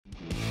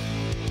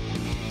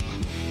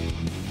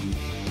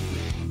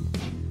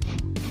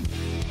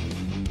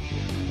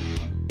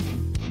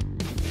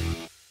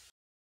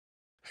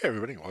Hey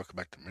everybody, welcome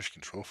back to Mission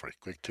Control for a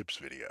quick tips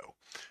video.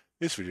 In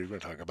this video we're going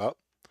to talk about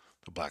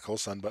the black hole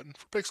sun button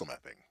for pixel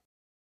mapping.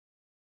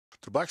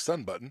 The black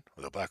sun button,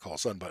 or the black hole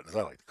sun button as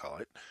I like to call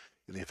it,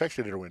 in the effect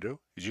editor window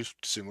is used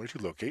similar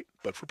to locate,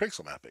 but for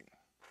pixel mapping.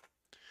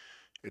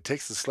 It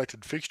takes the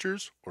selected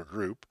fixtures or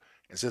group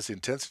and sets the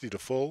intensity to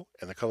full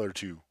and the color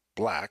to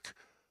black,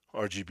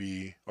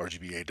 RGB,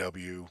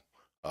 RGBAW,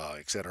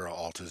 etc.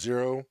 all to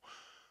 0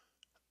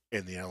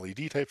 in the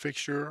LED type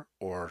fixture,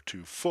 or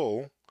to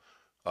full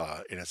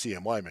in a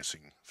CMY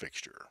missing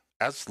fixture.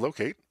 As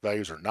locate,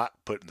 values are not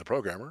put in the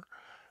programmer,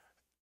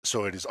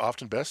 so it is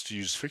often best to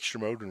use fixture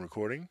mode when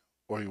recording,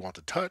 or you want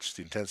to touch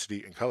the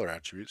intensity and color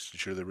attributes to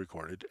ensure they're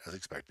recorded as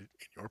expected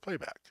in your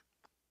playback.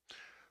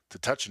 To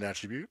touch an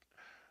attribute,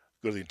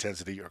 go to the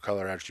intensity or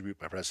color attribute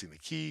by pressing the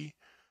key,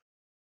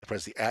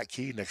 press the at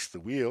key next to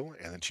the wheel,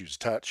 and then choose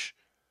touch.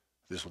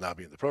 This will now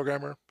be in the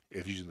programmer.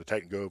 If using the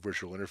Titan Go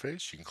virtual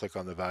interface, you can click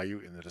on the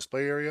value in the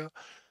display area.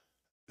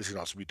 This can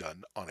also be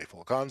done on a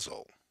full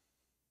console.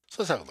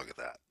 So let's have a look at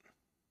that.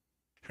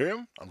 Here I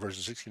am on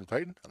version 16 of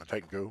Titan on the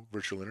Titan Go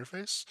virtual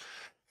interface.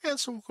 And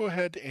so we'll go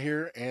ahead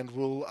here and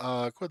we'll go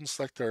ahead and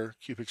select our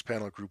QPix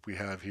panel group we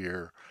have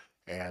here.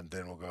 And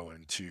then we'll go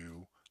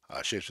into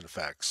Shapes and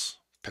Effects,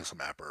 Pixel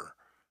Mapper,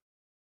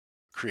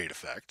 Create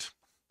Effect.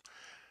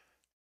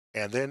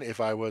 And then if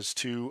I was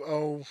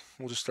to,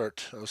 we'll just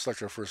select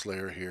our first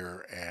layer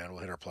here and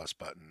we'll hit our plus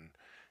button.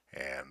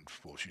 And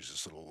we'll choose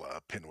this little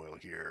pinwheel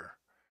here.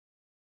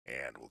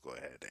 And we'll go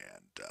ahead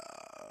and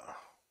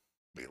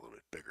make it a little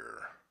bit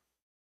bigger.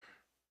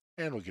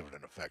 And we'll give it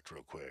an effect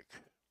real quick.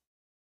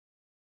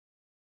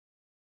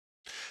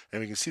 And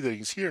we can see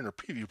here in our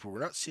preview, but we're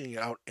not seeing it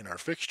out in our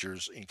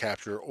fixtures in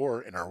Capture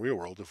or in our real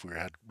world if we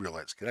had real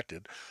lights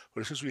connected.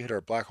 But as soon as we hit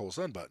our black hole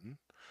sun button,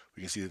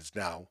 we can see that it's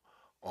now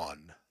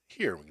on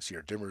here. We can see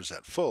our dimmers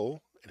at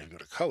full, and if we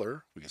go to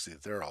color, we can see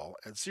that they're all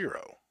at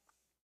 0.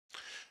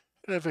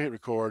 And if I hit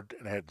record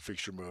and I had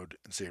fixture mode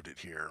and saved it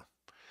here,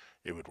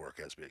 it would work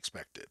as we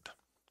expected.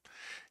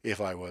 If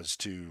I was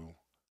to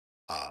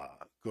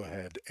go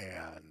ahead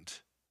and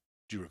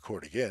do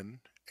record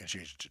again and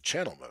change it to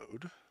channel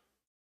mode,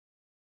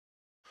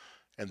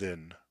 and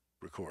then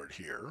record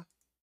here,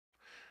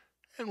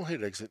 and we'll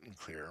hit exit and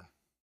clear,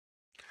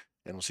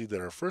 and we'll see that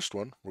our first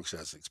one works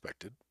as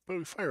expected, but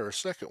we fire our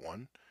second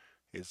one,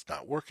 it's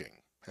not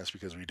working. That's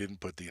because we didn't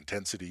put the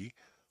intensity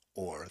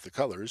or the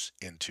colors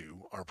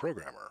into our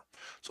programmer.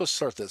 So let's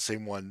start that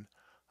same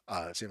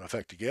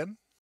effect again.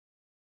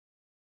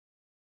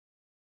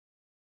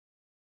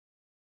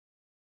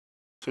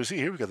 So you see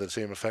here, we've got that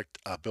same effect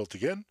built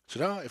again.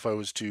 So now if I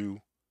was to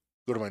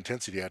go to my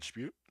intensity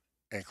attribute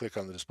and click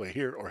on the display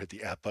here, or hit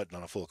the app button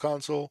on a full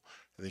console,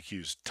 and then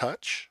use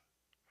touch,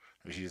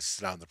 we see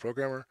it's now in the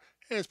programmer,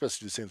 and it's best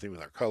to do the same thing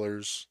with our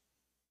colors.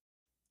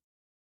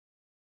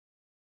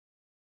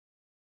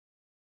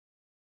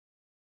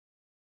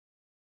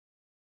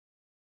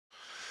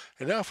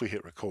 And now if we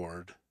hit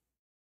record,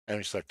 and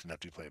we select an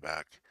empty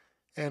playback,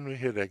 and we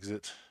hit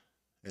exit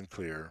and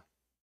clear,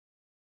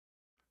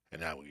 and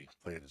now we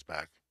play it as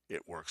back,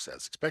 it works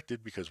as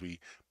expected because we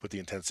put the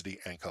intensity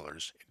and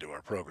colors into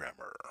our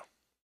programmer.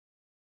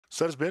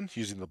 So that has been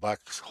using the black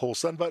hole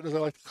sun button, as I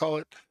like to call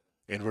it,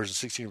 in version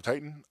 16 of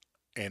Titan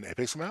and a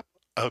pixel map.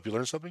 I hope you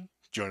learned something.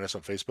 Join us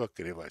on Facebook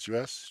at Avolites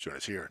US. Join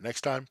us here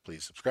next time.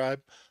 Please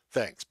subscribe.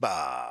 Thanks.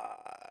 Bye.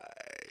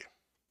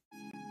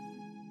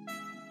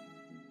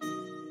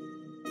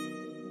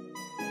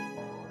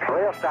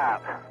 Wheel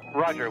stop.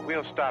 Roger,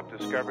 we'll stop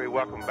Discovery.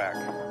 Welcome back.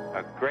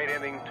 A great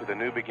ending to the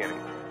new beginning.